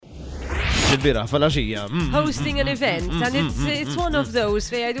ħareġ il-bira falaxija. Hosting an event, and it's one of those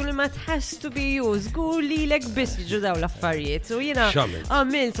fej għajdu li ma has to be used, gur li l-ek bis jiġu daw l-affarijiet. So jina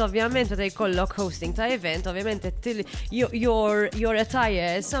għamilt ovvjament meta jkollok hosting ta' event, ovvjament your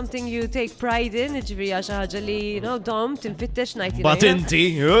attire is something you take pride in, ġivri għaxa ħagġa li, dom, tinfittex najti. But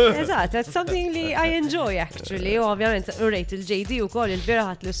inti. Eżat, that's something li I enjoy actually, u ovvjament urejt il-JD u koll il-vera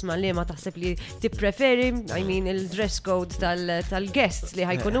ħat l-isma li ma taħseb li tippreferi, I mean il-dress code tal-guests li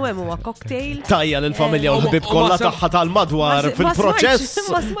ħajkunu hemm huwa cocktail. Tajja l-familja u l-ħbib kollha tagħha tal-madwar fil-proċess.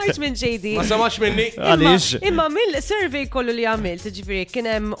 Ma smajtx minn JD. Ma samax minni. Għaliex? Imma mill-survey kollu li għamilt, ġifieri kien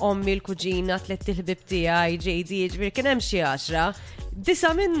hemm ommi l-kuġina, tliet il-ħbib tiegħi, JD, ġifieri kien hemm xi 10.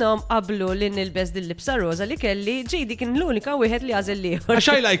 9 minnhom qablu li nilbes dil-libsa roża li kelli, JD kien l-unika wieħed li għażel liħor. Għax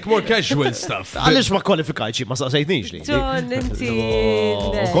I like more casual stuff. Għaliex ma kwalifikajċi, ma saqsejtnix li. John, inti.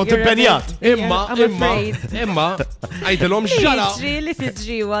 Kont impenjat. Imma, għajdilhom xġara. Li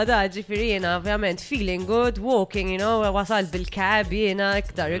tiġriwa da, ġifieri jiena ovvjament feeling good, walking, wasal bil-cab jiena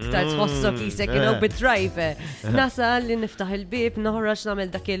iktar tħossok isek, bid-driver. Nasal li niftaħ il-bib, noħroġ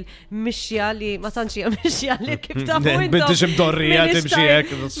nagħmel dak il-mixja li ma tantx hija mixja li kif tafu intom. Binti ximdorrija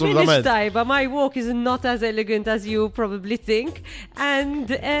Minix tajba, my walk is not as elegant as you probably think,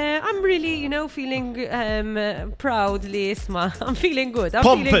 and I'm really, feeling proud li isma. I'm feeling good.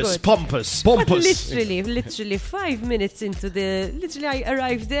 Pompous. But literally 5 minutes into literally I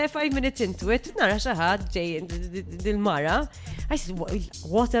arrived there 5 minutes into it, nara xaħad ġej dil-mara. I said,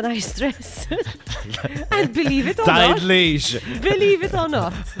 what a nice dress. And believe it or not. Believe it or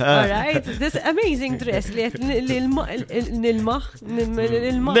not. All right. This amazing dress li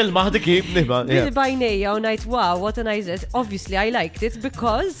Nilmaħ dikib, nilmaħ. Bil-bajnija u najt, wow, what a nice dress. Obviously, I liked it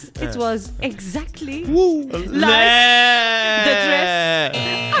because it was exactly like the dress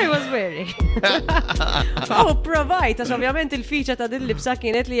I was wearing. Provajt, għax ovvjament il-feature ta' din libsa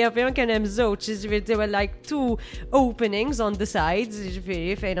kienet li ovvjament kien hemm żewġ, ġifieri there were like 2 openings on the sides,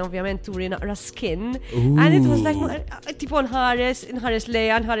 ġifieri fejn ovvjament turi naqra skin. And it was like, tipo nħares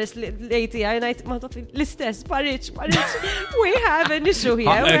leja, nħares lejti għaj, najt, ma tofi l-istess, Parriċ. We have an issue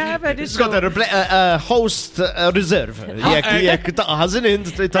here. We have an issue. Got a host reserve. Jek taħħazin int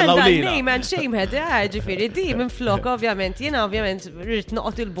tal-awlina. Name and shame head, ġifiri, di minn flok, ovvjament, jena ovvjament rrit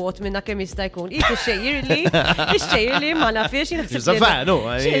noqot il-bot minna kemm jista' jkun. Ik xejjer li ma nafiex jina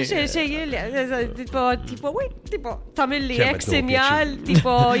xejjer li, tipo, tamilli ek sinjal,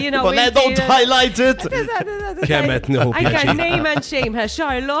 tipo, don't highlight it. Kemet nħu. I can name and shame her.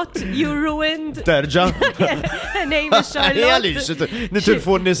 Charlotte, you ruined. Terġa. Her name is Charlotte. Għalix,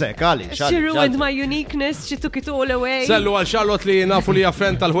 nitilfun nisek, għalix. She ruined my uniqueness, she took it all away. Sellu għal Charlotte li nafu li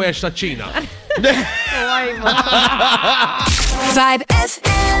jaffrent tal-ħwex ta' ċina. Vibe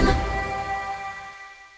FM.